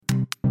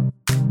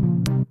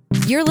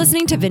You're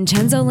listening to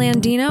Vincenzo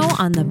Landino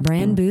on the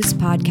Brand Boost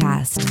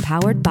Podcast,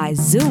 powered by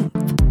Zoom.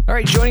 All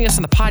right, joining us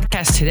on the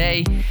podcast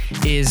today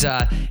is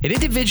an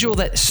individual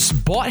that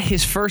bought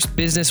his first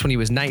business when he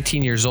was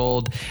 19 years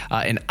old,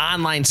 an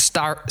online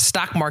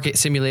stock market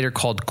simulator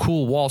called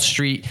Cool Wall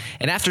Street.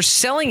 And after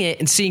selling it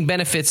and seeing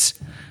benefits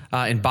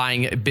in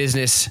buying a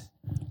business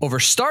over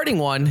starting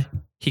one,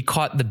 he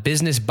caught the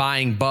business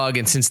buying bug.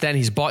 And since then,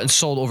 he's bought and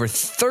sold over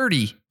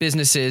 30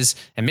 businesses.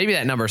 And maybe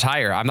that number is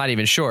higher. I'm not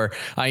even sure.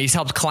 He's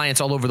helped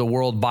clients all over the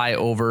world buy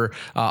over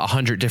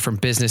 100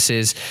 different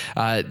businesses.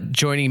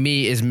 Joining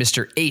me is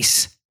Mr.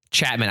 Ace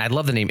Chapman. I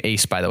love the name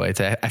Ace, by the way.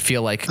 I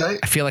feel like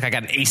I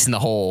got an ace in the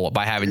hole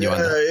by having you on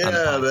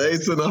the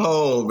ace in the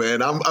hole,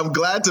 man. I'm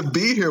glad to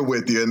be here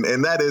with you,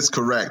 and that is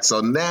correct. So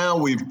now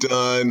we've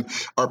done,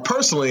 or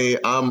personally,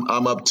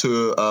 I'm up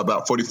to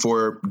about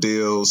 44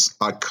 deals.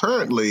 I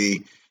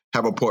currently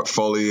have a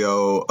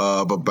portfolio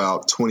of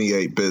about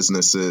 28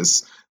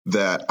 businesses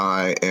that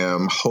I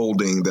am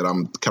holding, that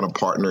I'm kind of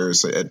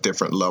partners at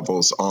different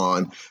levels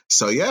on.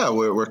 So yeah,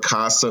 we're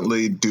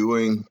constantly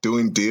doing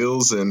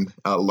deals and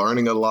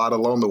learning a lot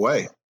along the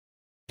way.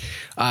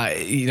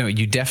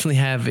 You definitely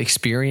have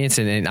experience,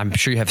 and I'm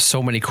sure you have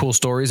so many cool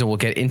stories, and we'll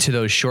get into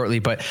those shortly.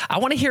 But I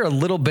want to hear a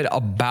little bit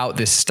about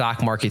this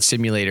stock market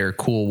simulator,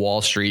 Cool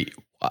Wall Street.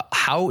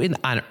 How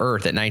on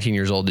earth at 19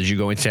 years old did you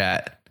go into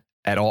that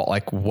at all?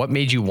 Like, what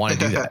made you want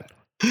to do that?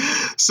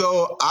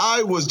 So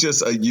I was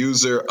just a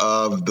user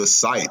of the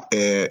site,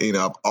 and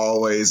I've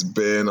always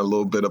been a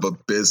little bit of a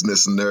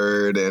business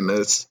nerd and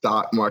a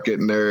stock market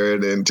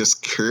nerd, and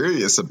just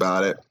curious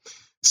about it.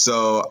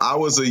 So I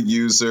was a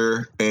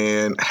user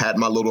and had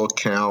my little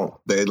account.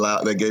 They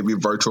gave you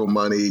virtual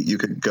money. You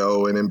could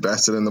go and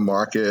invest it in the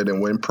market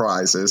and win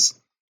prizes.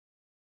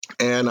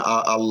 And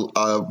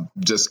I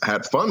just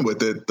had fun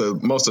with it. The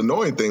most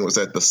annoying thing was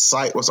that the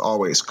site was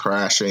always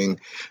crashing.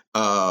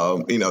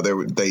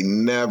 They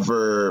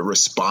never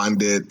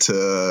responded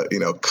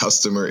to,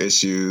 customer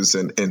issues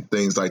and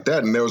things like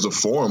that. And there was a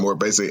forum where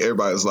basically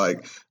everybody was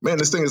like, man,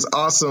 this thing is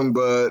awesome,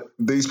 but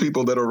these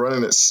people that are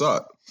running it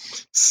suck.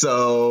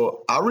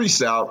 So I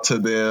reached out to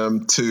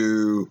them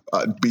to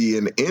be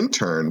an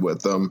intern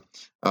with them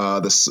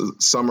the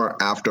summer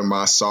after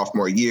my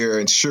sophomore year.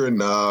 And sure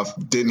enough,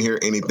 didn't hear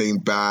anything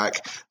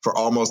back for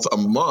almost a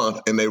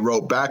month. And they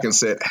wrote back and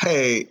said,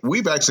 hey,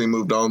 we've actually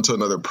moved on to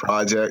another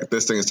project.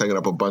 This thing is taking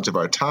up a bunch of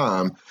our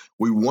time.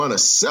 We want to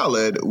sell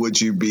it. Would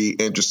you be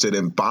interested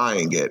in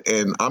buying it?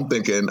 And I'm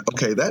thinking,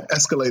 okay, that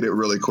escalated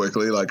really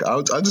quickly. Like,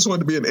 I just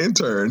wanted to be an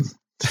intern.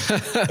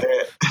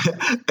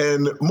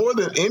 and more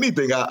than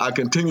anything, I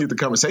continued the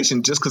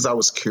conversation just because I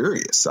was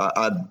curious.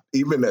 I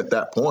even at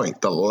that point,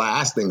 the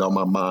last thing on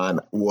my mind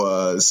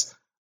was,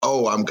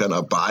 oh, I'm going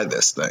to buy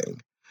this thing.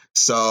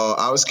 So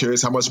I was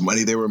curious how much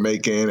money they were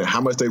making and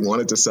how much they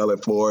wanted to sell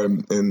it for.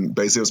 And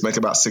basically it was making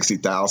about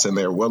 $60,000.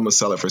 They were willing to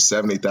sell it for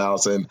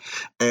 $70,000.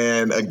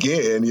 And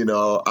again,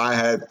 I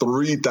had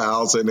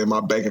 $3,000 in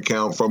my bank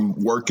account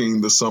from working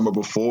the summer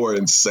before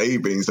in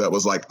savings. That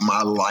was like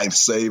my life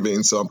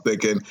savings. So I'm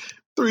thinking,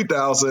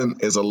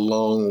 $3,000 is a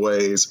long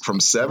ways from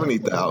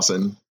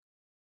 $70,000,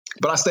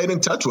 but I stayed in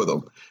touch with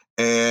them.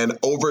 And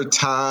over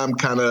time,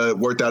 kind of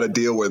worked out a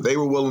deal where they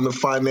were willing to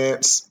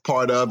finance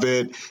part of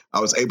it. I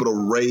was able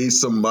to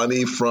raise some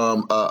money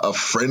from a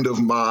friend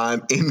of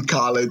mine in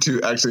college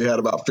who actually had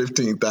about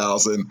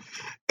 $15,000.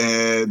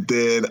 And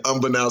then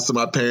unbeknownst to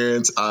my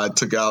parents, I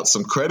took out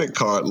some credit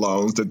card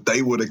loans that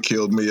they would have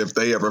killed me if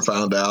they ever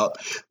found out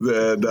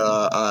that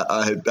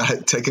I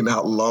had taken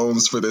out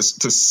loans for this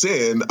to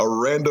send a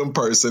random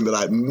person that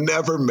I'd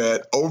never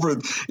met over.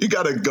 You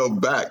got to go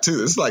back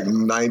to, it's like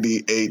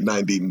 98,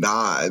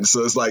 99.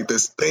 So it's like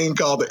this thing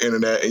called the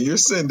internet, and you're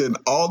sending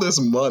all this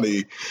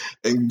money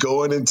and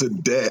going into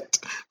debt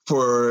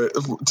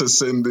to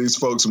send these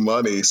folks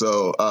money.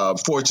 So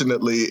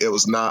fortunately, it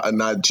was not a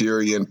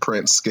Nigerian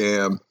print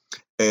scam,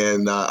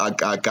 and I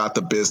got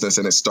the business,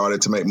 and it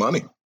started to make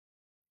money.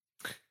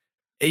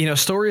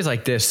 Stories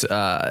like this,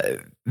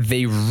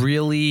 they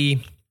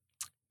really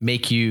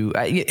make you,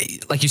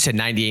 like you said,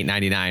 98,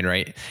 99,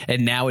 right?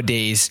 And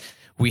nowadays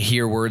we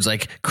hear words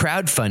like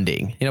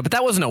crowdfunding, but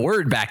that wasn't a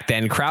word back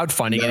then,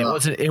 crowdfunding. No.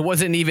 And it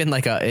wasn't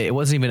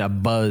even a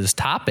buzz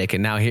topic.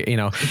 And now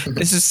here,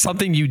 this is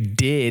something you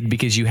did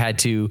because you had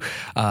to,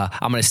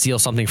 I'm going to steal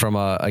something from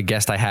a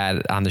guest I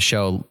had on the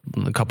show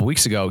a couple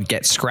weeks ago,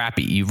 get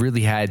scrappy. You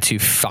really had to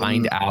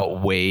find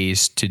out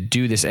ways to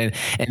do this. And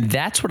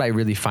that's what I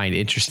really find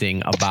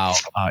interesting about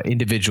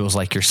individuals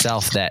like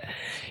yourself, that,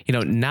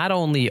 not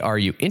only are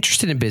you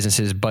interested in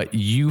businesses, but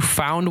you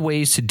found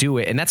ways to do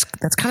it. And that's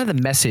kind of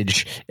the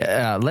message.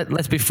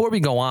 Let's before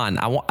we go on,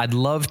 I'd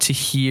love to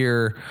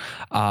hear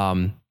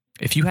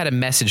if you had a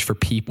message for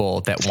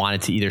people that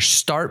wanted to either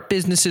start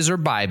businesses or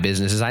buy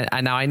businesses.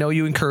 I know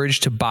you encourage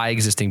to buy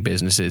existing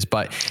businesses,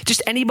 but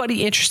just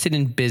anybody interested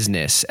in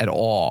business at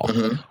all.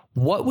 Mm-hmm.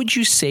 What would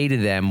you say to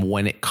them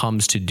when it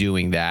comes to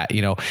doing that?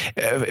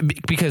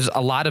 Because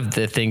a lot of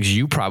the things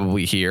you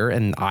probably hear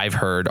and I've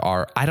heard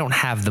are, I don't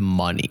have the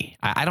money.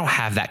 I don't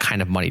have that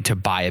kind of money to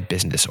buy a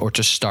business or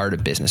to start a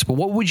business. But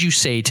what would you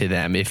say to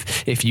them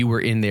if you were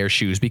in their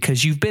shoes?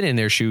 Because you've been in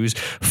their shoes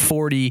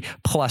 40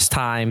 plus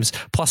times,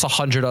 plus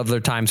 100 other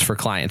times for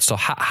clients. So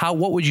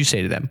what would you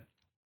say to them?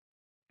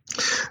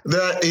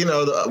 That,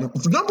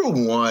 the number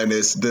one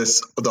is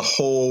the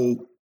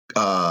whole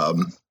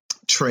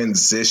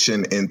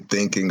transition in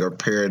thinking or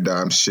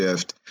paradigm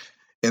shift,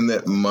 in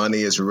that money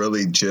is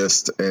really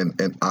just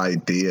an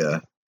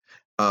idea.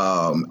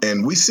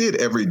 And we see it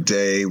every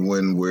day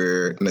when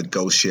we're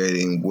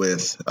negotiating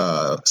with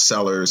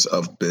sellers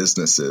of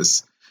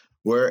businesses,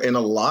 where in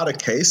a lot of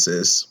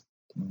cases,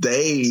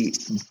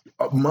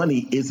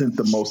 money isn't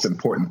the most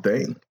important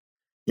thing.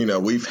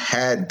 We've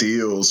had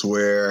deals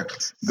where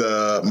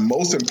the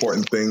most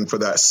important thing for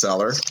that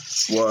seller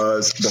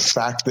was the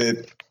fact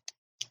that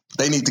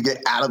they need to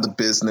get out of the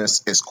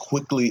business as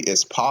quickly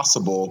as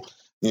possible.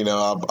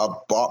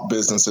 I've bought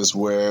businesses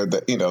where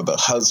the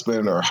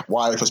husband or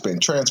wife has been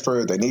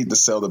transferred. They need to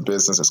sell the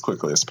business as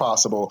quickly as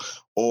possible,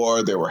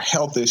 or there were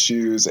health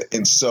issues.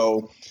 And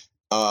so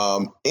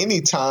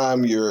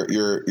anytime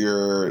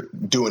you're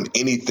doing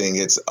anything,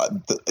 it's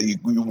you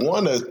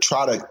want to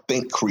try to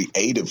think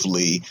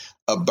creatively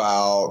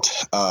about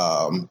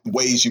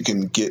ways you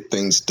can get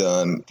things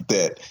done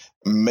that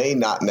may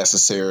not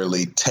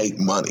necessarily take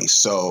money.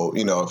 So,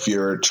 if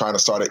you're trying to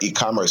start an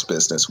e-commerce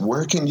business,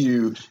 where can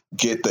you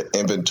get the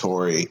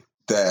inventory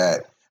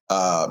that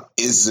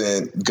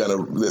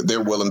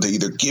they're willing to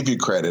either give you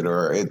credit,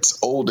 or it's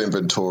old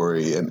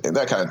inventory and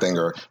that kind of thing?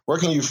 Or where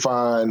can you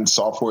find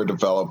software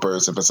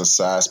developers, if it's a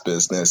SaaS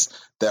business,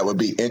 that would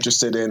be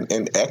interested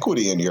in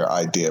equity in your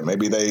idea?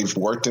 Maybe they've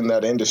worked in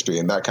that industry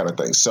and that kind of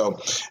thing. So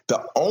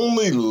the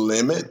only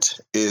limit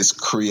is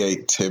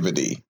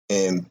creativity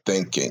in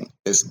thinking.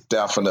 It's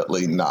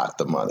definitely not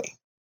the money.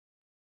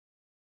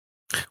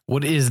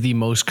 What is the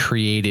most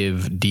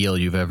creative deal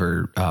you've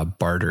ever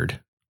bartered?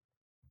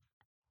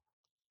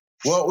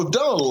 Well, we've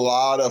done a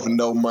lot of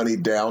no money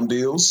down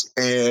deals.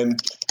 And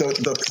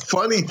the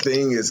funny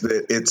thing is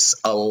that it's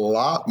a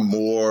lot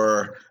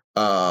more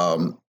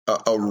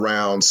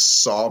around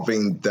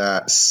solving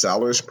that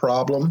seller's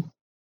problem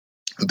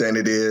than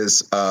it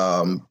is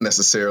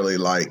necessarily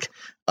like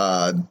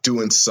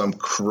doing some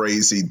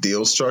crazy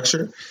deal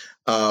structure.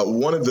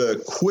 One of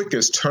the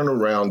quickest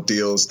turnaround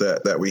deals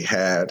that we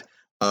had,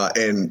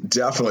 and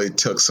definitely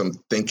took some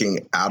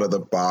thinking out of the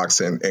box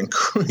and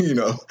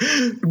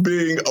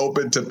being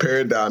open to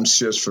paradigm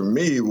shifts for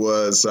me,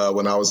 was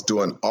when I was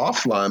doing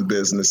offline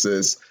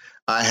businesses.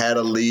 I had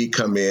a lead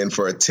come in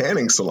for a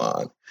tanning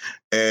salon.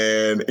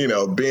 And,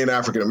 being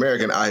African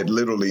American, I had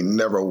literally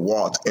never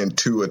walked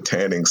into a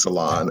tanning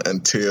salon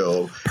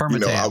until,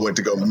 I went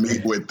to go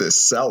meet with this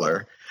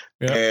seller.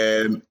 Yeah.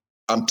 And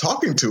I'm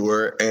talking to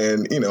her,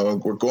 and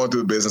we're going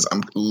through the business.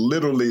 I'm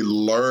literally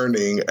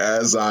learning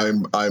as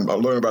I'm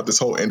learning about this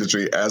whole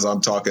industry as I'm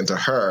talking to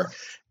her,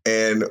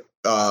 and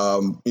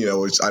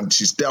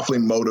she's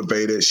definitely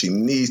motivated. She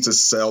needs to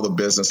sell the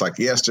business like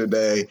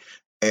yesterday.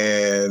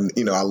 And,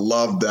 I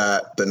love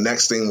that. The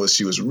next thing was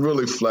she was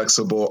really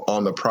flexible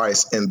on the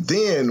price. And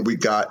then we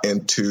got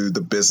into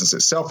the business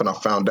itself. And I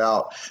found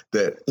out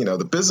that,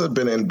 the business had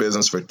been in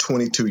business for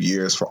 22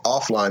 years for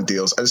offline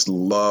deals. I just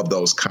love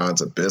those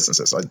kinds of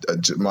businesses.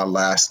 My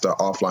last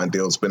offline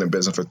deal has been in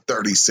business for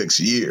 36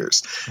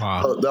 years.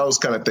 Wow. So those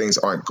kind of things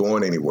aren't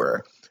going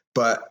anywhere.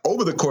 But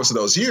over the course of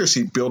those years,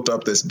 she built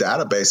up this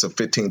database of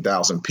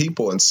 15,000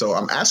 people. And so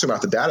I'm asking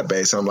about the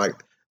database, and I'm like,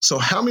 so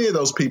how many of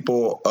those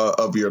people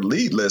of your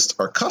lead list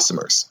are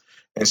customers?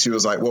 And she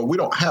was like, well, we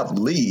don't have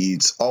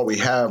leads. All we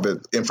have is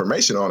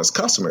information on is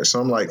customers. So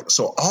I'm like,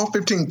 so all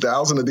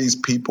 15,000 of these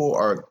people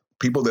are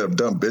people that have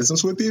done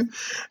business with you?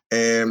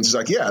 And she's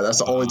like, yeah, that's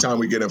the only time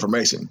we get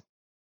information.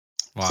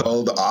 Wow.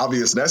 So the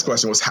obvious next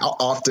question was, how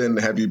often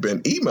have you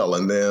been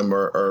emailing them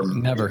or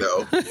never,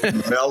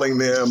 mailing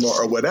them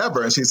or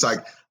whatever? And she's like,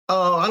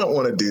 oh, I don't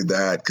want to do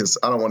that because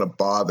I don't want to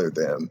bother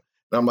them.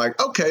 And I'm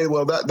like, okay,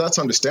 well, that's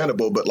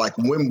understandable. But like,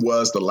 when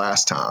was the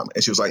last time?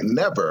 And she was like,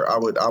 never. I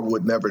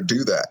would never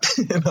do that.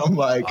 And I'm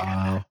like,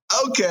 wow.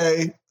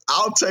 Okay,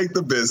 I'll take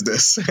the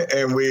business.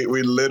 And we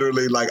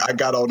literally, like, I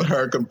got on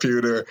her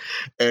computer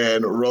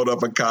and wrote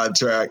up a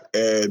contract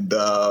and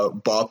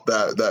bought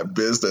that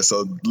business.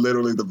 So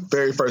literally the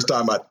very first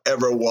time I'd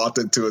ever walked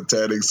into a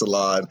tanning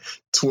salon,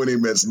 20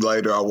 minutes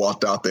later, I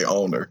walked out the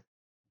owner.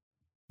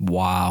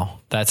 Wow.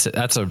 That's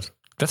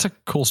a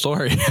cool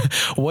story.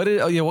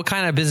 What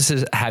kind of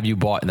businesses have you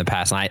bought in the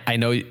past? And I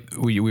know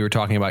we were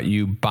talking about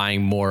you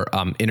buying more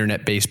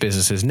internet-based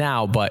businesses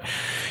now, but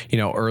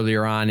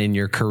earlier on in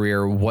your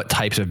career, what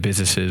types of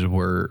businesses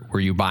were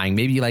you buying?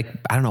 Maybe like,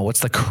 I don't know,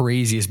 what's the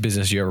craziest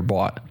business you ever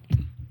bought?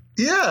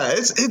 Yeah,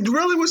 it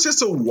really was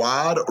just a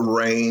wide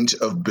range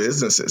of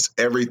businesses,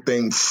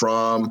 everything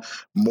from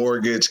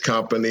mortgage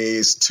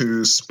companies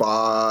to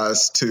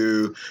spas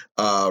to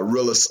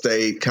real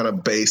estate kind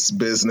of based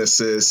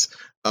businesses.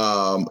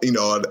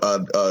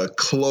 a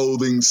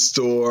clothing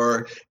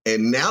store.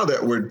 And now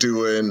that we're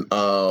doing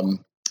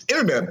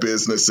internet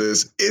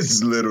businesses,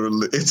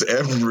 it's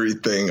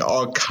everything,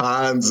 all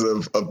kinds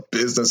of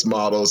business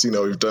models.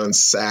 We've done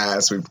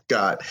SaaS, we've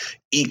got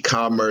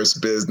e-commerce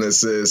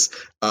businesses,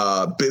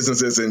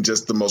 businesses in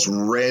just the most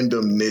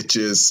random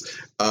niches.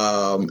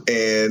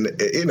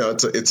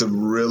 It's a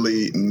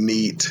really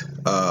neat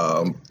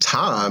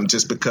time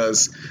just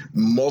because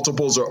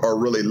multiples are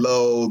really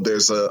low.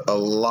 There's a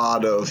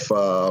lot of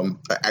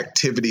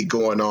activity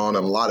going on,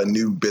 and a lot of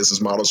new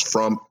business models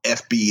from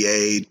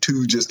FBA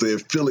to just the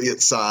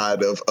affiliate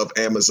side of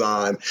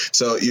Amazon.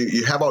 So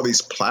you have all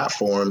these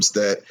platforms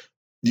that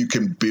you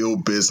can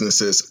build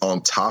businesses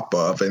on top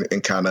of,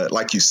 and kind of,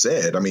 like you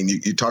said, I mean,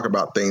 you talk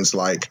about things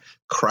like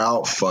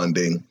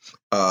crowdfunding,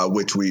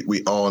 which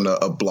we own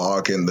a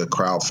blog in the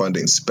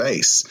crowdfunding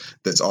space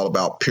that's all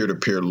about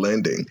peer-to-peer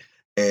lending.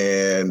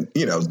 And,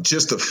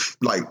 just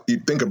you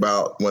think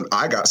about when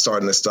I got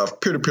started in this stuff,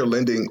 peer-to-peer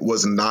lending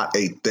was not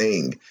a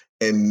thing.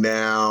 And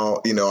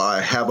now, I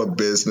have a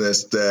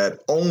business that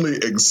only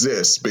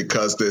exists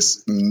because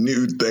this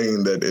new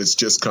thing that is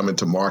just coming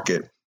to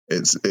market,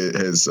 it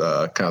has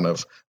kind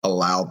of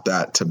allowed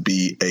that to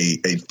be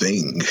a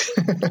thing.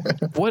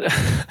 What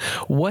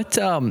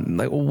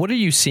are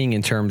you seeing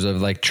in terms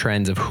of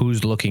trends of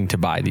who's looking to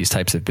buy these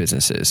types of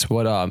businesses?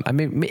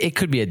 It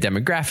could be a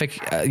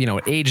demographic,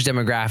 age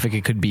demographic.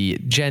 It could be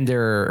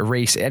gender,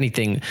 race,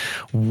 anything.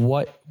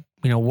 What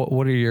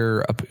are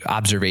your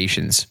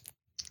observations?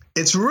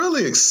 It's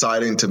really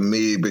exciting to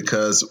me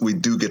because we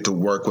do get to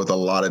work with a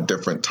lot of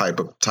different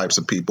types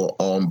of people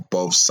on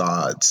both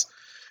sides.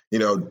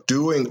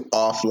 Doing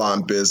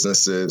offline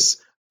businesses,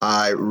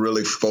 I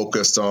really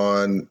focused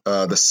on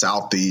the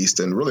Southeast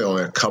and really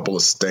only a couple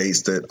of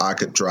states that I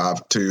could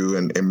drive to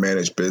and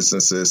manage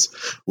businesses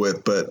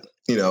with. But,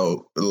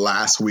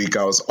 last week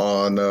I was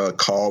on a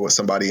call with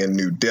somebody in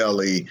New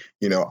Delhi.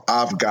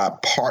 I've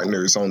got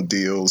partners on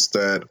deals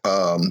that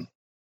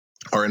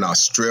are in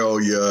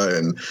Australia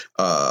and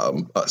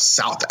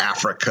South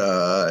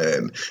Africa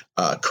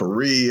and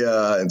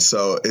Korea. And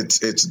so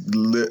it's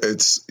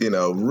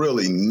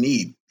really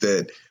neat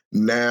that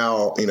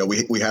now,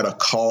 we had a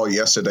call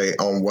yesterday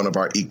on one of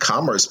our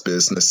e-commerce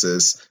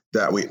businesses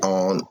that we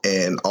own,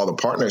 and all the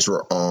partners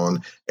were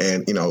on.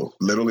 And,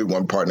 literally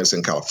one partner's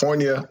in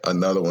California,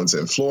 another one's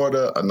in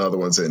Florida, another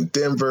one's in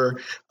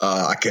Denver.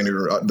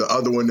 The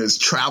other one is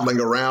traveling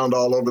around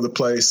all over the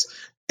place.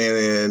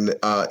 And,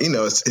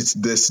 it's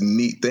this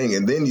neat thing.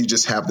 And then you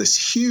just have this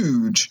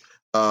huge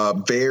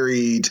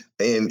varied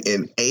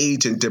in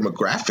age and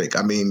demographic.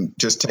 I mean,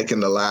 just taking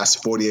the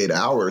last 48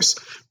 hours,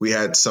 we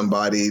had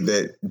somebody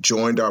that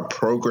joined our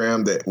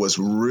program that was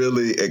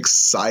really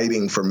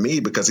exciting for me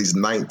because he's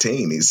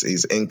 19.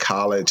 He's in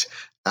college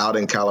out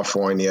in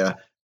California,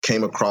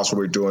 came across what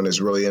we're doing, is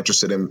really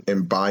interested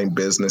in buying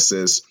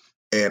businesses.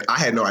 And I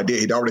had no idea.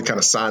 He'd already kind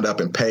of signed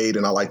up and paid,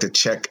 and I like to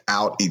check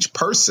out each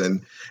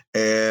person.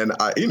 And,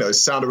 it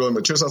sounded really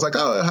mature. So I was like,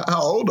 oh,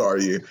 how old are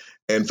you?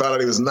 And found out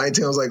he was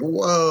 19. I was like,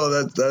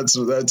 whoa,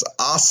 that's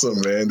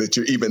awesome, man, that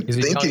you're even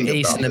thinking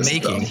about this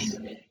stuff.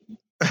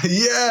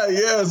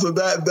 Yeah. So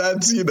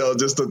that's,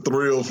 just a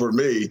thrill for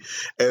me.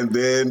 And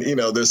then,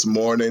 this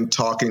morning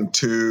talking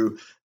to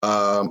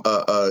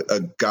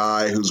a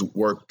guy who's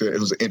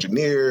an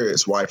engineer,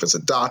 his wife is a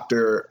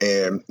doctor,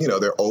 and,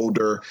 they're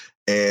older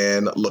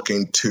and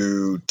looking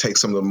to take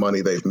some of the money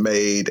they've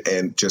made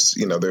and just,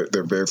 there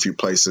are very few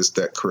places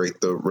that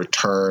create the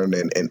return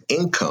and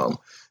income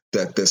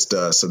that this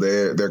does. So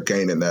they're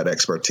gaining that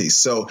expertise.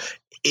 So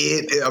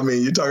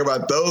you talk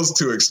about those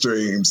two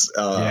extremes.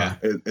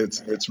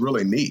 It's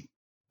really neat.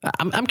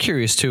 I'm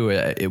curious too.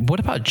 What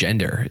about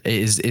gender?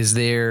 Is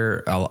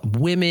there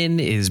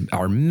women?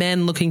 Are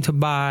men looking to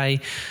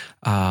buy?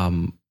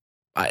 This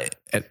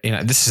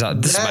is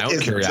my own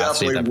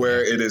curiosity. Definitely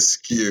where it is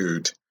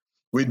skewed.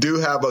 We do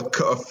have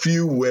a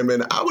few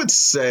women. I would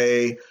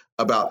say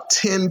about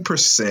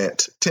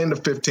 10%, 10 to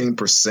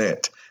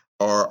 15%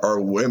 are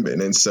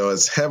women, and so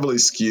it's heavily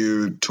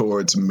skewed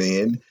towards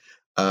men.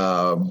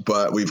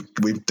 But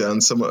we've done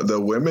the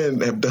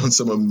women have done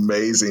some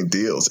amazing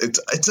deals.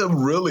 It's a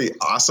really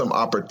awesome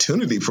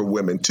opportunity for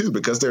women too,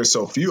 because there's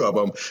so few of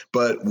them,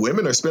 but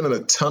women are spending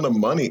a ton of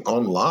money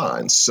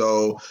online.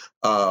 So,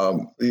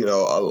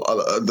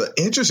 the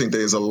interesting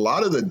thing is a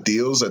lot of the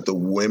deals that the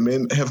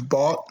women have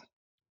bought,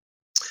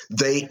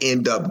 they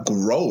end up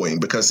growing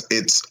because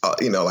it's,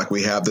 like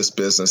we have this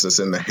business that's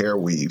in the hair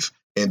weave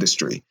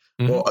industry.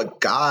 Mm-hmm. Well, a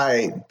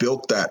guy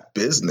built that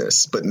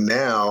business, but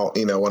now,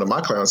 one of my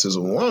clients is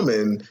a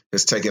woman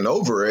has taken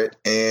over it,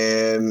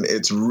 and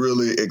it's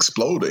really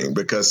exploding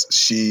because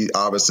she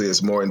obviously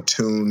is more in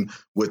tune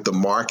with the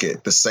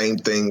market. The same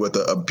thing with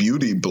a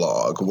beauty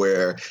blog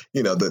where,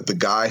 the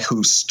guy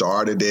who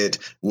started it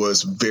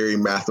was very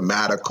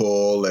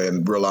mathematical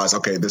and realized,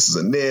 okay, this is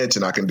a niche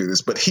and I can do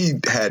this, but he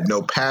had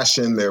no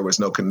passion. There was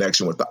no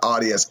connection with the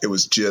audience. It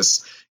was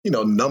just,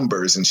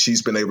 numbers, and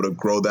she's been able to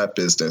grow that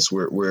business.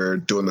 We're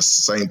doing the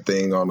same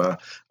thing on a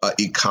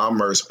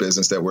e-commerce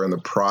business that we're in the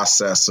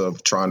process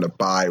of trying to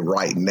buy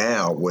right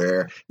now,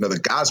 where, the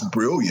guy's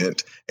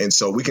brilliant. And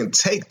so we can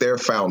take their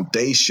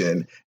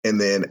foundation and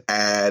then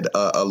add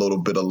a little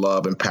bit of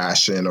love and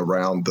passion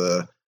around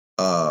the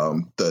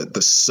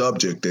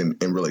subject and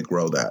really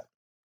grow that.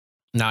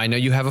 Now, I know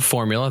you have a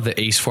formula, the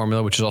ACE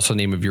formula, which is also the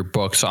name of your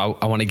book. So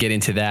I want to get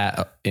into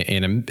that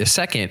in a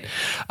second.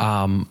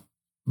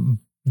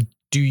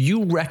 Do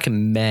you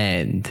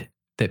recommend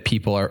that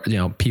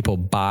people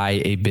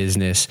buy a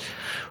business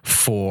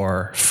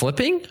for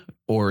flipping,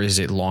 or is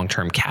it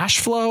long-term cash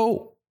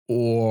flow,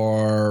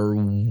 or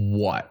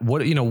what?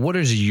 What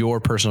is your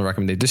personal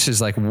recommendation? This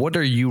is like, what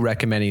are you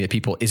recommending that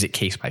people? Is it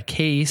case by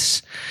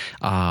case?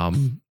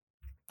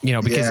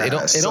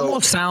 Because it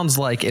almost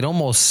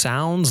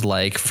sounds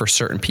like for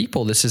certain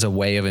people, this is a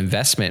way of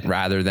investment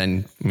rather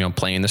than,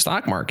 playing the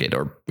stock market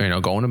or,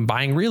 going and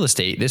buying real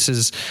estate. This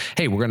is,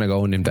 hey, we're going to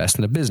go and invest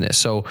in a business.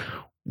 So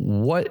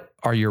what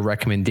are your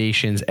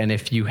recommendations? And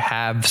if you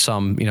have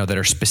some, that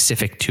are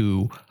specific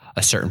to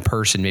a certain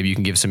person, maybe you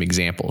can give some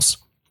examples.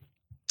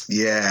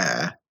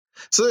 Yeah.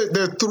 So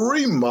there are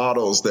three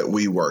models that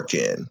we work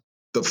in.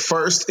 The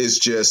first is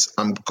just,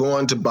 I'm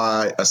going to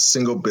buy a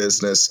single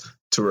business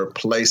to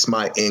replace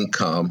my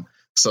income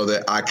so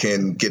that I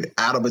can get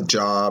out of a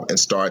job and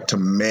start to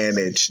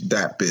manage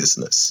that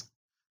business.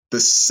 The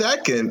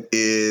second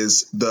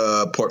is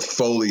the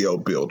portfolio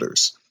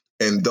builders.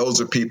 And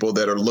those are people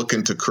that are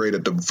looking to create a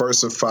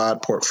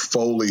diversified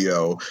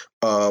portfolio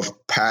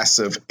of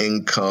passive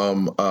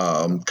income,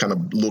 kind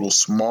of little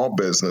small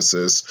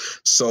businesses,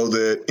 so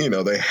that,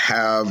 they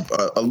have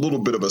a little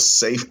bit of a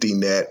safety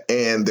net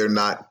and they're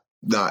not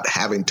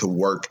having to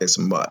work as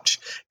much.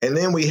 And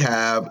then we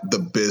have the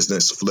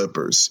business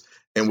flippers.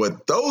 And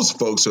what those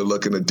folks are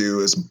looking to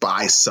do is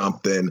buy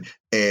something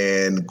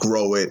and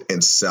grow it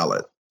and sell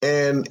it.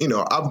 And,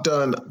 I've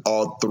done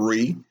all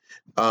three.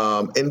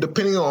 And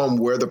depending on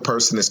where the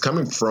person is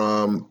coming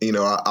from,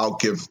 I'll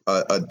give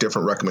a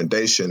different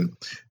recommendation.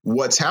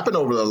 What's happened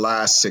over the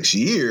last 6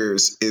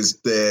 years is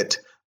that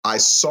I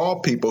saw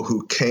people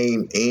who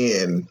came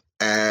in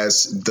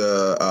as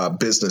the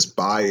business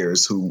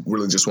buyers who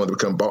really just wanted to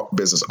become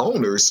business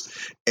owners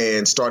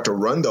and start to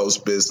run those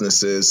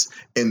businesses.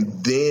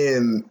 And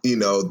then,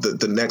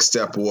 the next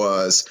step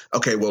was,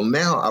 okay, well,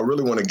 now I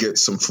really want to get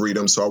some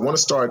freedom. So I want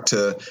to start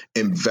to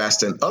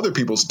invest in other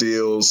people's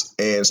deals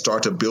and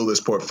start to build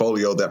this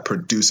portfolio that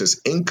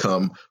produces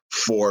income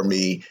for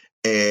me.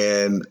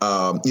 And,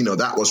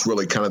 that was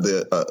really kind of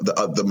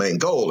the main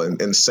goal.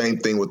 And same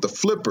thing with the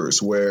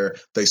flippers, where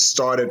they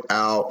started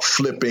out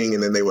flipping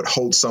and then they would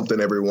hold something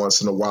every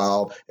once in a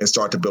while and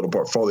start to build a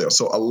portfolio.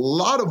 So a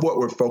lot of what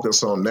we're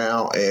focused on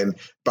now, and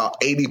about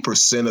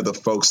 80% of the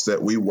folks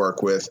that we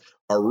work with,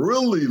 are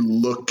really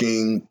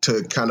looking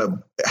to kind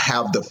of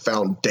have the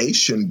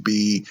foundation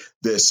be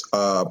this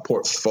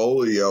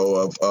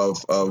portfolio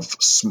of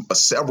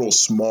several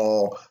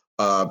small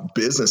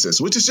businesses,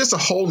 which is just a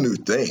whole new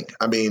thing.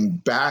 I mean,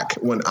 back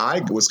when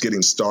I was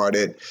getting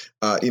started,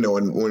 and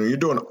when you're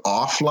doing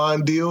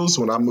offline deals,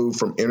 when I moved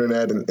from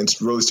internet and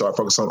really started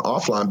focusing on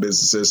offline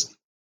businesses,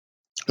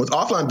 with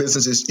offline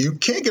businesses, you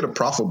can't get a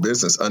profitable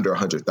business under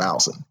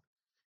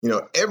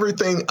 $100,000.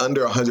 Everything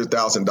under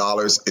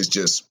 $100,000 is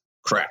just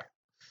crap.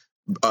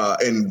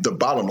 And the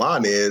bottom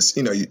line is,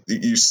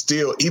 you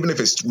still, even if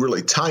it's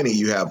really tiny,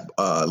 you have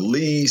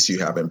lease, you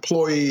have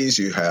employees,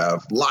 you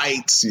have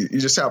lights, you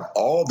just have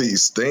all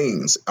these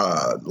things,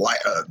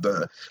 like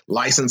the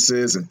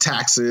licenses and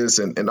taxes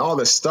and all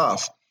this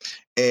stuff.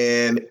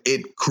 And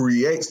it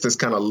creates this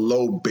kind of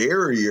low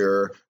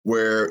barrier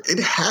where it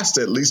has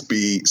to at least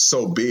be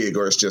so big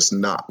or it's just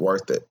not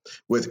worth it.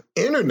 With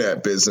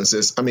internet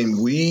businesses, I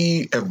mean,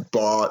 we have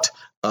bought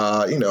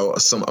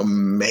some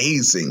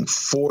amazing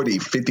 $40,000,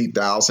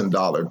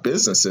 $50,000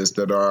 businesses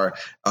that are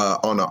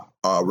on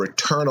a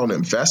return on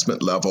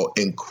investment level,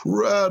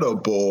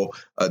 incredible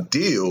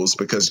deals,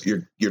 because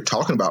you're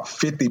talking about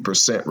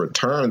 50%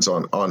 returns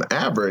on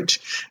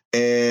average.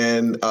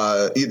 And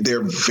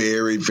they're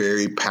very,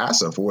 very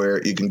passive,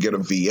 where you can get a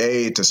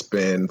VA to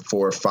spend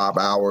 4 or 5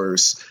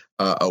 hours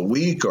a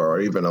week or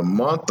even a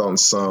month on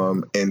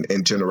some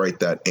and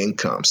generate that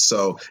income.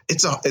 So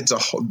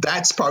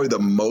that's probably the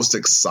most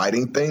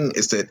exciting thing,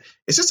 is that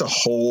it's just a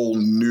whole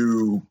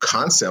new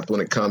concept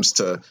when it comes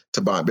to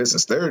buying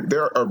business.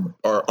 There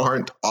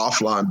aren't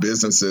offline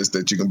businesses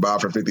that you can buy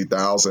for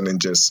 $50,000 and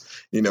just,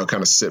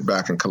 kind of sit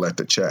back and collect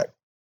a check.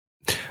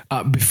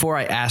 Before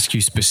I ask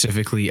you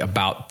specifically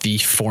about the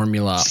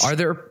formula, are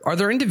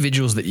there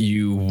individuals that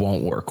you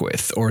won't work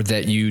with, or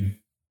that you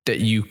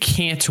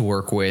can't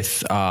work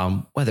with,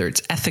 whether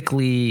it's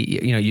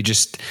ethically, you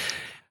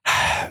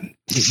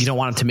don't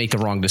want them to make the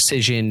wrong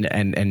decision,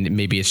 and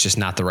maybe it's just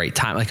not the right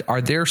time. Like,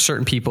 are there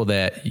certain people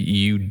that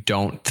you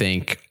don't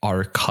think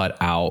are cut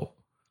out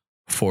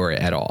for it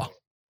at all?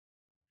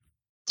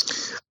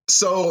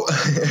 So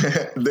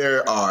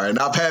there are, and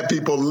I've had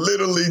people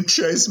literally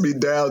chase me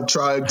down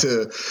trying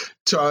to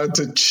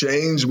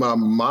change my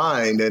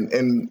mind.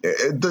 And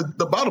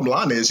the bottom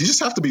line is, you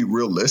just have to be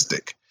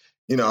realistic.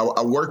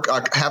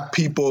 I have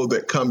people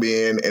that come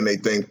in and they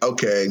think,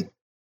 okay,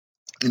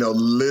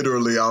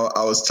 literally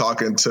I was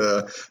talking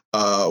to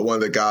one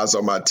of the guys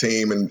on my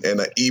team and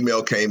an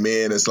email came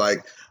in. It's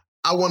like,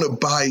 I want to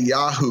buy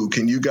Yahoo.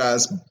 Can you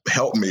guys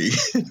help me?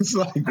 It's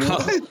like,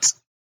 what?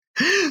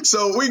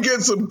 So we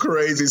get some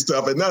crazy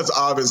stuff, and that's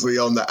obviously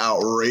on the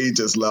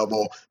outrageous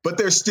level, but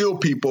there's still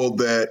people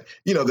that,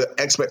 the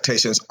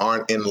expectations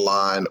aren't in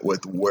line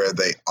with where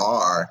they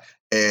are.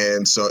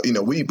 And so,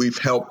 we've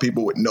helped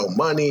people with no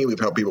money. We've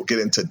helped people get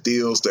into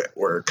deals that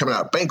were coming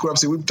out of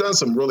bankruptcy. We've done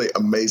some really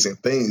amazing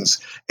things.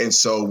 And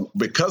so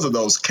because of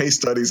those case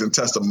studies and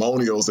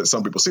testimonials that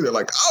some people see, they're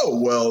like, oh,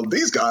 well,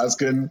 these guys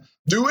can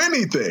do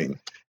anything.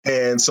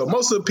 And so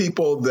most of the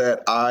people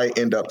that I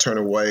end up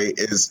turning away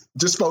is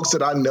just folks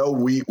that I know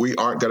we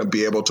aren't going to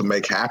be able to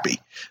make happy.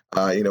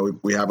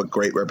 We have a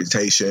great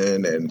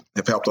reputation and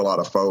have helped a lot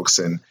of folks.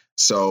 And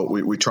so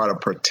we try to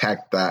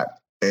protect that.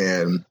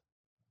 And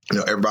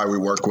everybody we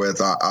work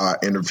with, I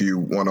interview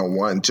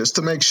one-on-one just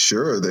to make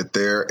sure that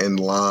they're in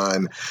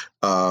line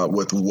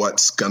with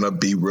what's going to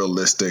be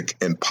realistic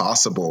and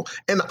possible.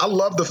 And I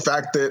love the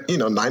fact that,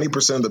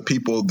 90% of the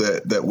people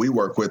that we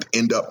work with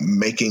end up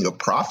making a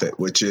profit,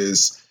 which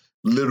is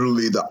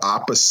literally the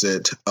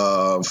opposite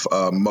of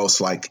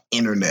most like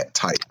internet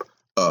type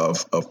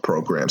of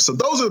programs. So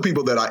those are the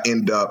people that I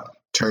end up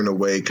turning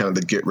away, kind of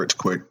the get rich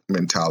quick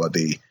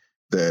mentality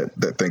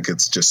that think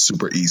it's just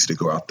super easy to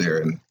go out there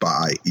and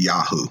buy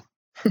Yahoo.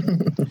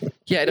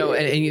 Yeah, no.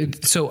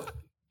 And so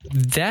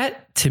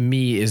that to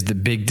me is the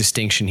big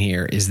distinction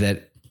here, is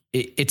that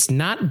it's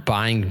not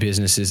buying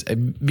businesses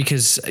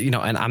because,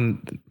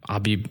 and I'll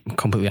be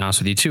completely honest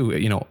with you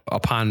too,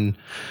 upon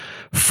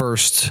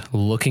first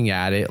looking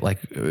at it, like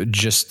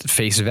just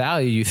face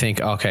value, you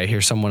think, okay,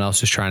 here's someone else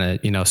who's trying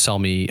to, sell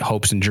me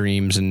hopes and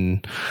dreams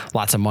and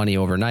lots of money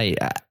overnight.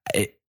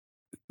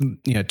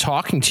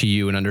 Talking to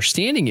you and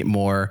understanding it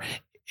more,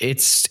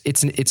 it's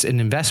an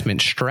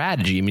investment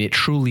strategy. I mean, it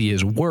truly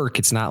is work.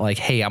 It's not like,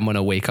 hey, I'm going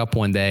to wake up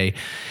one day,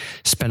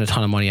 spend a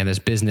ton of money on this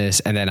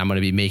business, and then I'm going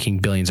to be making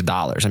billions of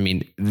dollars. I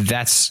mean,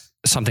 that's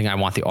something I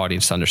want the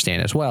audience to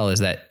understand as well, is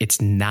that it's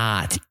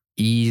not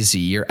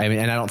easy. And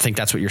I don't think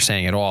that's what you're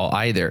saying at all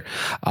either.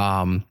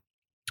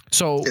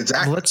 So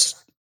exactly.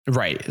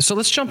 So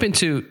let's jump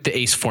into the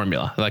ACE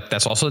formula. Like,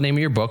 that's also the name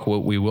of your book.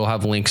 We will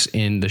have links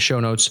in the show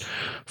notes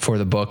for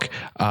the book.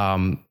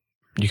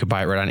 You could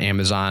buy it right on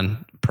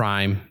Amazon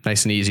Prime,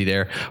 nice and easy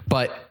there.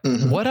 But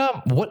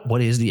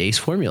what is the ACE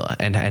formula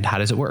and how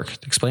does it work?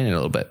 Explain it a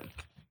little bit.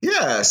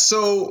 Yeah.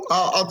 So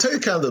I'll tell you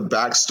kind of the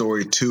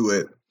backstory to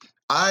it.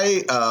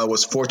 I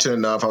was fortunate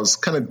enough. I was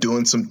kind of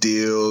doing some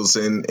deals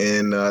in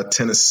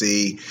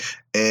Tennessee,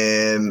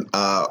 and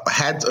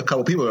had a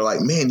couple people that are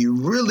like, "Man, you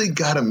really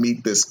got to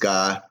meet this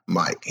guy,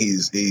 Mike.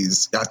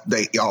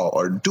 Y'all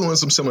are doing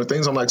some similar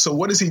things." I'm like, "So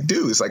what does he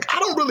do?" It's like, I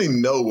don't really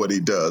know what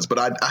he does, but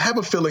I have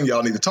a feeling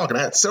y'all need to talk. And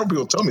I had several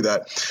people tell me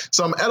that.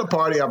 So I'm at a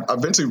party. I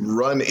eventually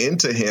run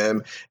into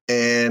him,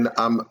 and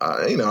I'm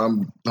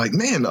like,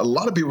 "Man, a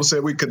lot of people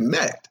said we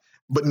connect,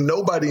 but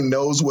nobody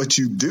knows what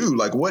you do.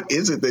 Like, what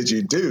is it that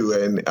you do?"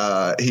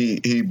 And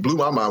he blew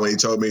my mind when he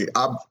told me,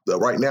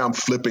 right now I'm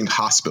flipping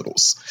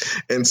hospitals.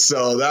 And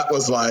so that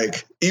was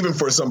like, even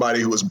for somebody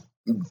who was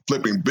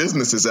flipping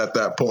businesses at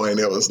that point,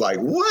 it was like,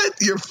 what?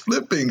 You're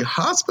flipping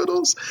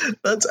hospitals?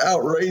 That's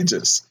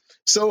outrageous.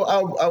 So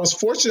I was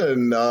fortunate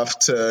enough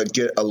to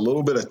get a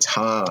little bit of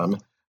time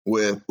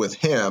with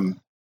him.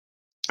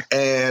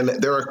 And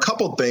there are a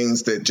couple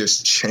things that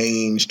just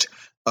changed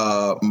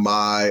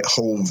my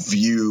whole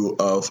view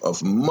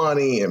of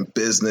money and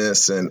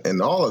business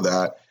and all of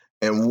that.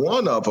 And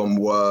one of them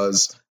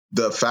was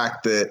the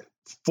fact that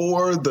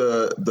for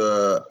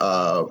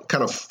the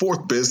kind of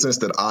fourth business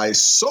that I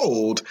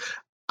sold,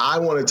 I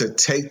wanted to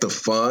take the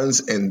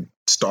funds and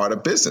start a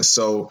business.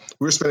 So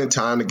we were spending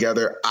time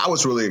together. I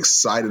was really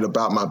excited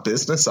about my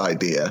business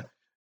idea,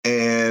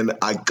 and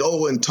I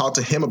go and talk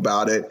to him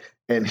about it,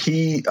 and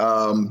he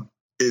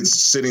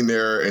is sitting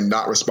there and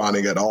not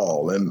responding at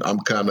all. And I'm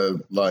kind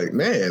of like,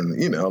 man,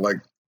 like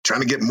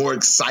trying to get more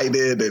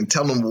excited and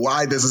tell him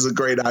why this is a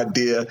great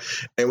idea.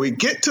 And we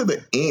get to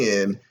the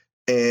end,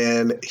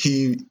 and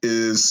he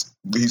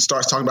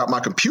starts talking about my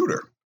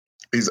computer.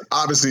 He's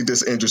obviously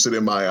disinterested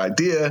in my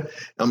idea.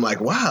 I'm like,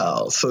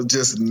 wow. So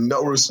just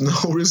no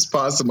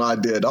response to my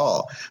idea at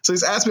all. So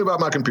he's asked me about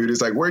my computer.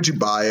 He's like, where'd you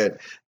buy it?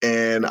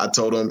 And I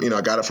told him,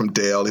 I got it from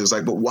Dell. He was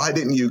like, but why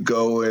didn't you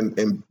go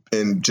and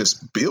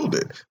just build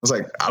it? I was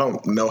like, I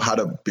don't know how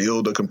to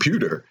build a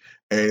computer.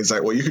 And he's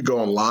like, well, you could go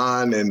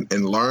online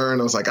and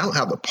learn. I was like, I don't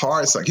have the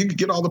parts. Like, you could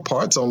get all the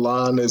parts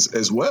online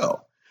as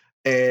well.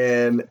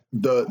 And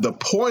the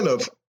point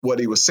of what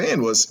he was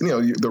saying was,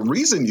 the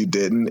reason you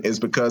didn't is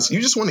because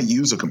you just want to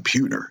use a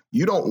computer.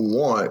 You don't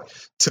want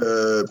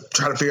to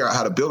try to figure out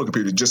how to build a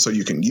computer just so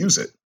you can use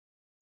it.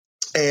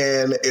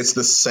 And it's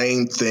the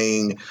same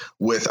thing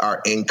with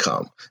our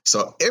income.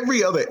 So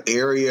every other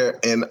area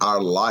in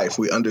our life,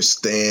 we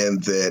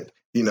understand that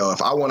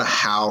If I want a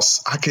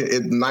house,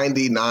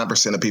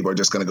 99% of people are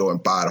just going to go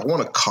and buy it. I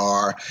want a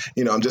car,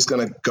 I'm just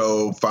going to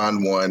go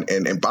find one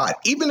and buy it.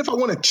 Even if I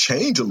want to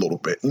change a little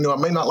bit, I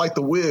may not like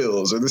the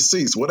wheels or the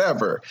seats,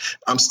 whatever.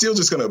 I'm still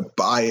just going to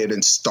buy it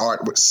and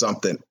start with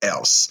something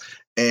else.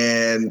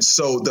 And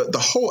so the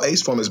whole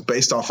ACE formula is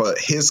based off of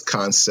his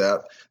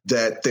concept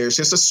that there's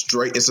just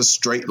it's a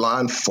straight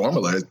line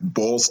formula. It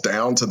boils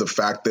down to the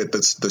fact that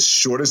the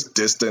shortest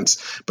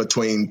distance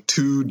between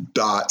two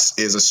dots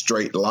is a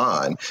straight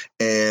line.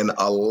 And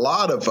a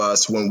lot of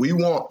us, when we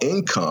want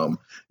income,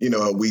 we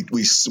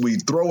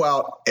throw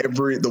out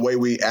the way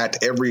we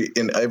act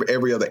in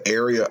every other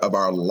area of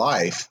our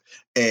life.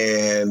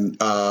 And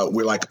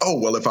we're like,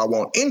 oh, well, if I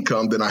want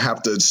income, then I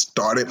have to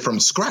start it from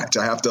scratch.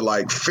 I have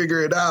to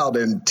figure it out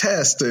and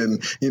test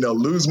and,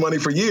 lose money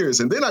for years.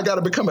 And then I got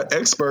to become an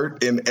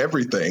expert in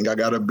everything. I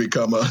got to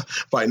become a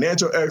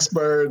financial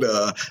expert,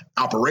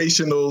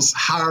 operationals,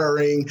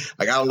 hiring.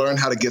 I got to learn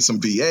how to get some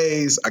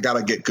VAs. I got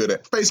to get good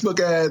at Facebook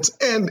ads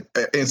and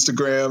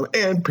Instagram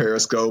and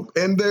Periscope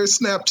and there's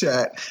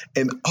Snapchat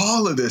and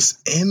all of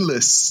this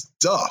endless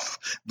stuff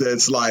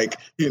that's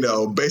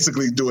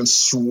basically doing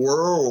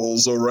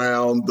swirls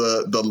around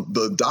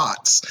the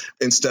dots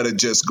instead of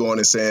just going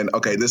and saying,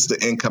 okay, this is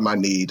the income I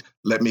need.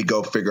 Let me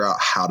go figure out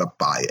how to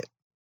buy it.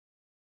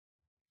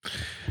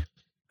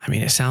 I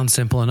mean, it sounds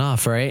simple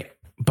enough, right?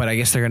 But I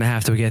guess they're going to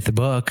have to get the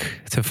book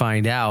to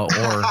find out,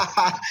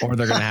 or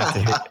they're going to have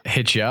to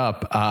hit you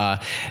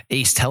up.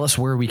 Ace, tell us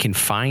where we can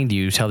find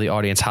you. Tell the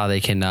audience how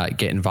they can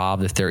get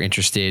involved if they're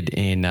interested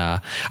in. I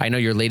know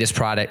your latest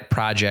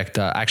project.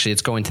 Actually,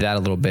 it's going to that a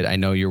little bit. I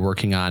know you're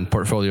working on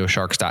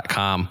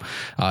PortfolioSharks.com.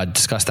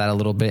 Discuss that a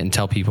little bit and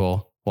tell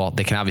people. Well,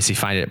 they can obviously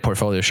find it at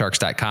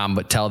PortfolioSharks.com,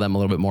 but tell them a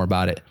little bit more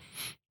about it.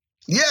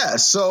 Yeah.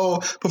 So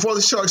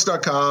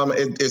PortfolioSharks.com,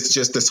 it's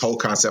just this whole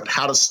concept,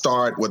 how to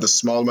start with a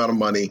small amount of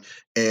money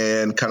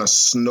and kind of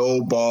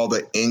snowball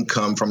the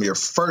income from your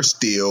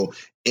first deal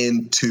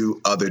into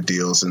other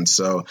deals. And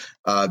so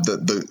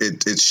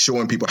it's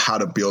showing people how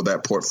to build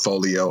that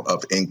portfolio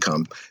of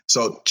income.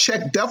 So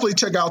definitely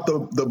check out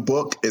the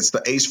book. It's the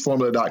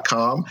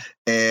aceformula.com.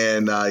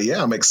 And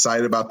I'm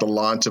excited about the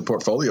launch of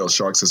Portfolio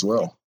Sharks as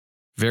well.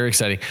 Very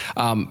exciting.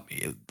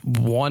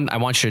 One, I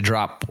want you to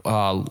drop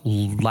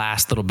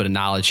last little bit of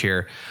knowledge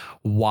here.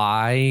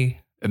 Why,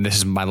 and this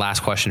is my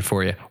last question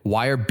for you,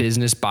 why are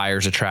business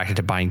buyers attracted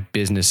to buying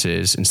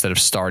businesses instead of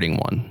starting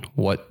one?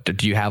 What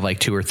do you have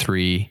 2 or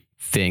 3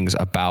 things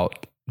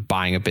about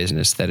buying a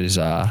business that is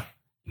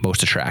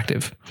most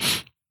attractive?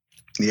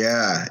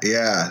 Yeah.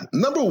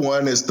 Number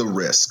one is the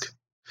risk.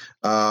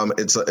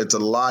 It's a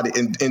lot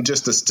in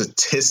just the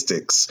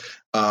statistics.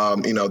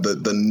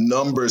 The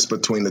numbers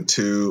between the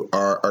two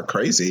are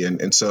crazy.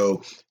 And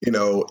so,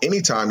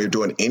 anytime you're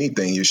doing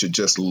anything, you should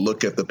just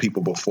look at the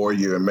people before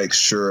you and make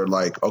sure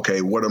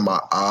okay, what are my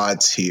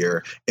odds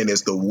here? And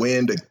is the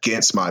wind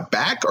against my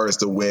back or is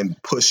the wind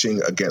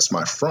pushing against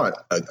my front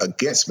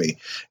against me?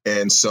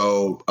 And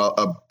so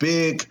a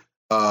big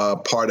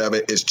part of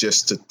it is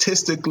just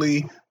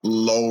statistically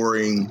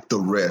lowering the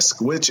risk,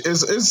 which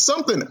is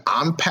something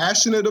I'm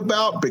passionate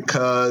about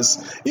because,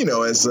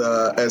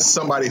 as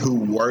somebody who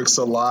works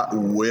a lot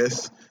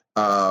with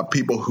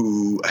people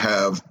who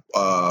have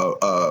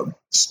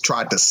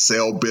tried to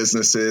sell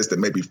businesses that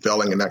may be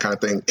failing and that kind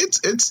of thing,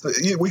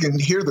 we can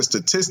hear the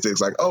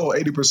statistics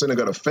 80% are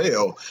going to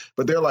fail,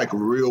 but they're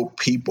real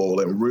people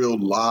and real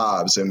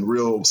lives and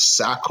real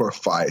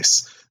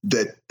sacrifice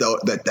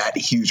that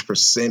huge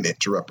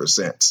percentage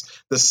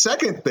represents. The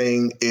second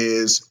thing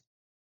is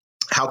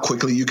how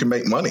quickly you can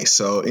make money.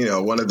 So,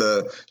 one of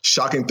the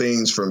shocking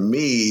things for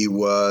me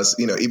was,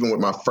 even with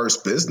my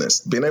first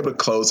business, being able to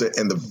close it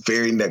and the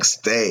very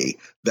next day,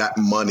 that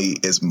money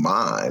is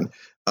mine.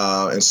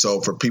 And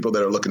so for people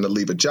that are looking to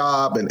leave a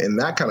job and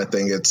that kind of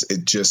thing, it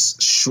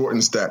just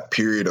shortens that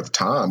period of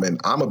time. And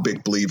I'm a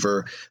big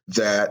believer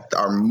that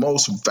our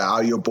most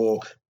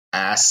valuable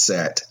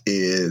asset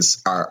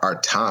is our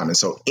time. And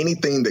so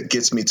anything that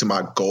gets me to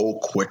my goal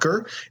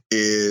quicker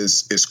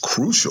is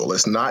crucial.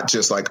 It's not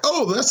just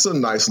oh, that's a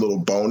nice little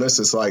bonus.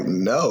 It's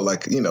no,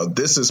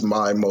 this is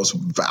my most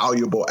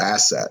valuable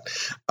asset.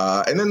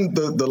 And then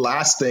the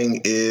last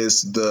thing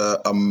is the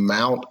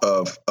amount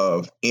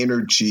of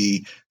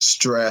energy,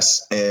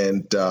 stress,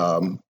 and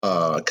kind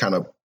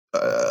of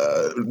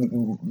I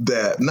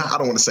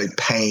don't want to say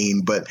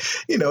pain, but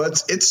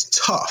it's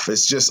tough.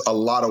 It's just a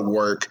lot of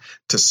work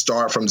to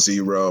start from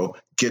zero,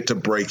 get to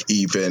break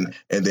even,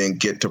 and then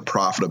get to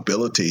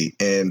profitability.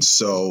 And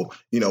so,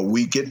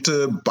 we get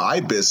to buy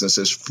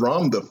businesses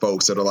from the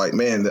folks that are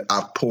man,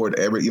 I've poured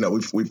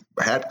we've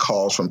had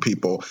calls from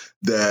people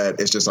that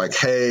it's just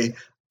hey,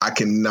 I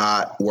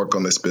cannot work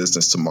on this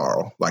business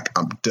tomorrow.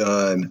 I'm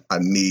done. I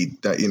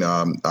need that,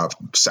 I've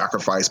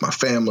sacrificed my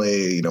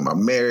family, my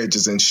marriage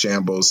is in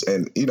shambles.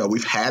 And,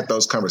 we've had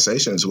those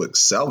conversations with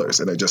sellers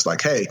and they're just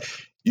hey,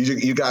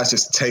 you guys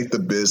just take the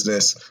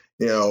business,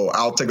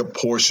 I'll take a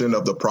portion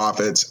of the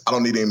profits. I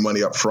don't need any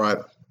money up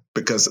front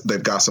because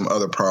they've got some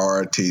other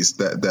priorities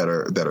that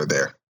are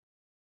there.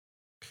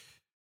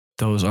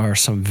 Those are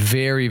some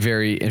very,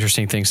 very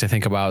interesting things to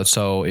think about.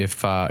 So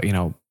if,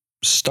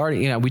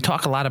 starting, we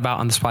talk a lot about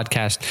on this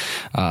podcast,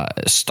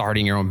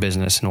 starting your own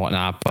business and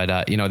whatnot,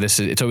 but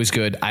it's always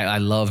good. I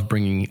love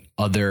bringing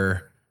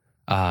other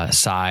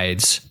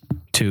sides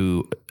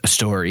to a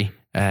story.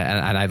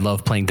 And I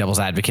love playing devil's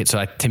advocate.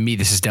 So to me,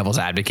 this is devil's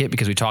advocate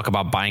because we talk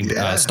about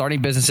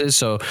starting businesses.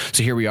 So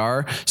here we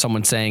are,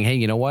 someone saying, hey,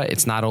 you know what?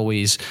 It's not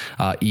always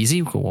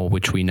easy,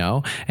 which we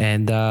know.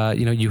 And,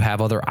 you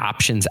have other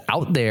options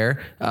out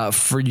there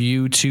for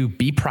you to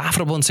be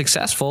profitable and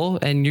successful,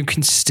 and you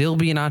can still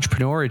be an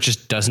entrepreneur. It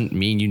just doesn't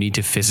mean you need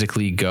to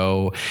physically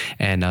go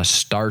and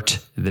start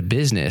the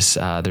business.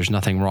 There's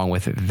nothing wrong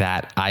with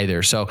that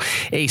either. So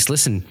Ace,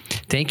 listen,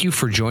 thank you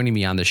for joining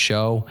me on the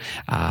show.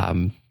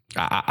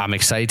 I'm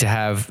excited to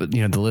have,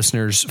 the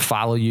listeners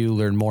follow you,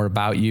 learn more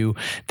about you.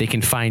 They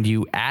can find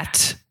you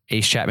at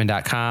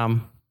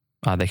acechapman.com.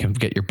 They can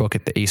get your book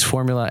at the Ace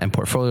Formula and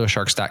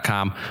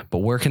portfoliosharks.com. But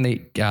where can they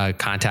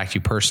contact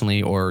you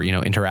personally or,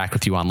 interact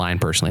with you online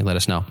personally? Let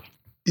us know.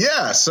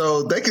 Yeah,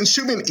 so they can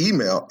shoot me an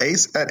email,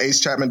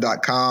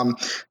 ace@acechapman.com.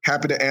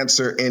 Happy to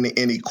answer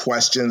any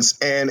questions.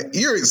 And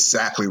you're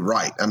exactly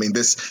right. I mean,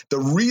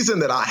 the reason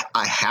that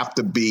I have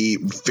to be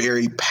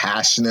very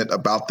passionate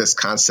about this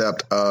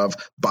concept of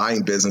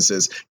buying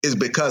businesses is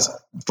because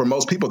for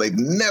most people, they've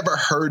never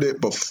heard it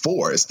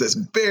before. It's this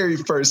very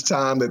first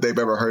time that they've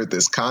ever heard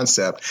this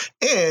concept.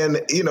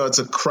 And, it's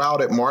a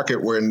crowded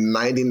market where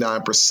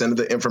 99% of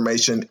the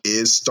information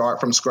is start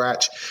from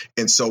scratch.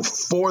 And so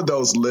for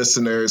those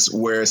listeners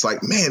where it's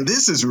like, man,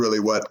 this is really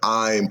what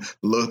I'm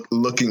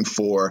looking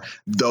for,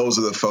 those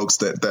are the folks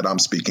that I'm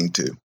speaking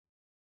to.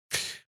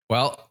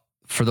 Well,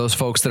 for those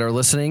folks that are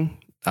listening,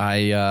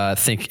 I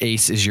think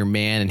Ace is your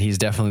man, and he's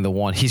definitely the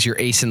one. He's your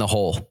ace in the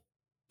hole.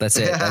 That's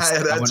it.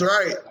 That's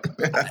right.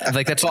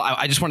 That's all.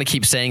 I just want to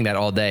keep saying that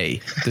all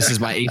day. This is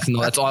my ace in the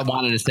hole. That's all I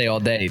wanted to say all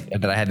day,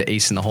 that I had the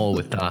ace in the hole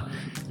with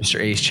Mr.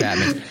 Ace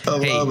Chapman. I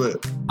love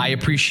it. I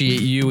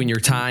appreciate you and your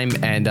time,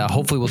 and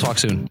hopefully we'll talk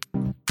soon.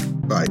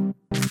 Bye.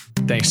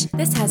 Thanks.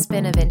 This has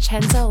been a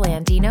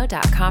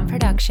VincenzoLandino.com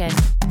production.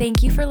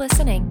 Thank you for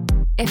listening.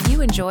 If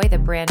you enjoy the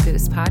Brand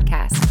Boost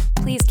podcast,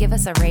 please give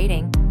us a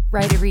rating,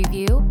 write a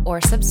review,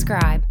 or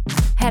subscribe.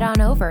 Head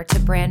on over to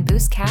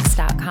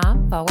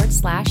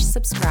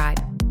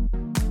brandboostcast.com/subscribe.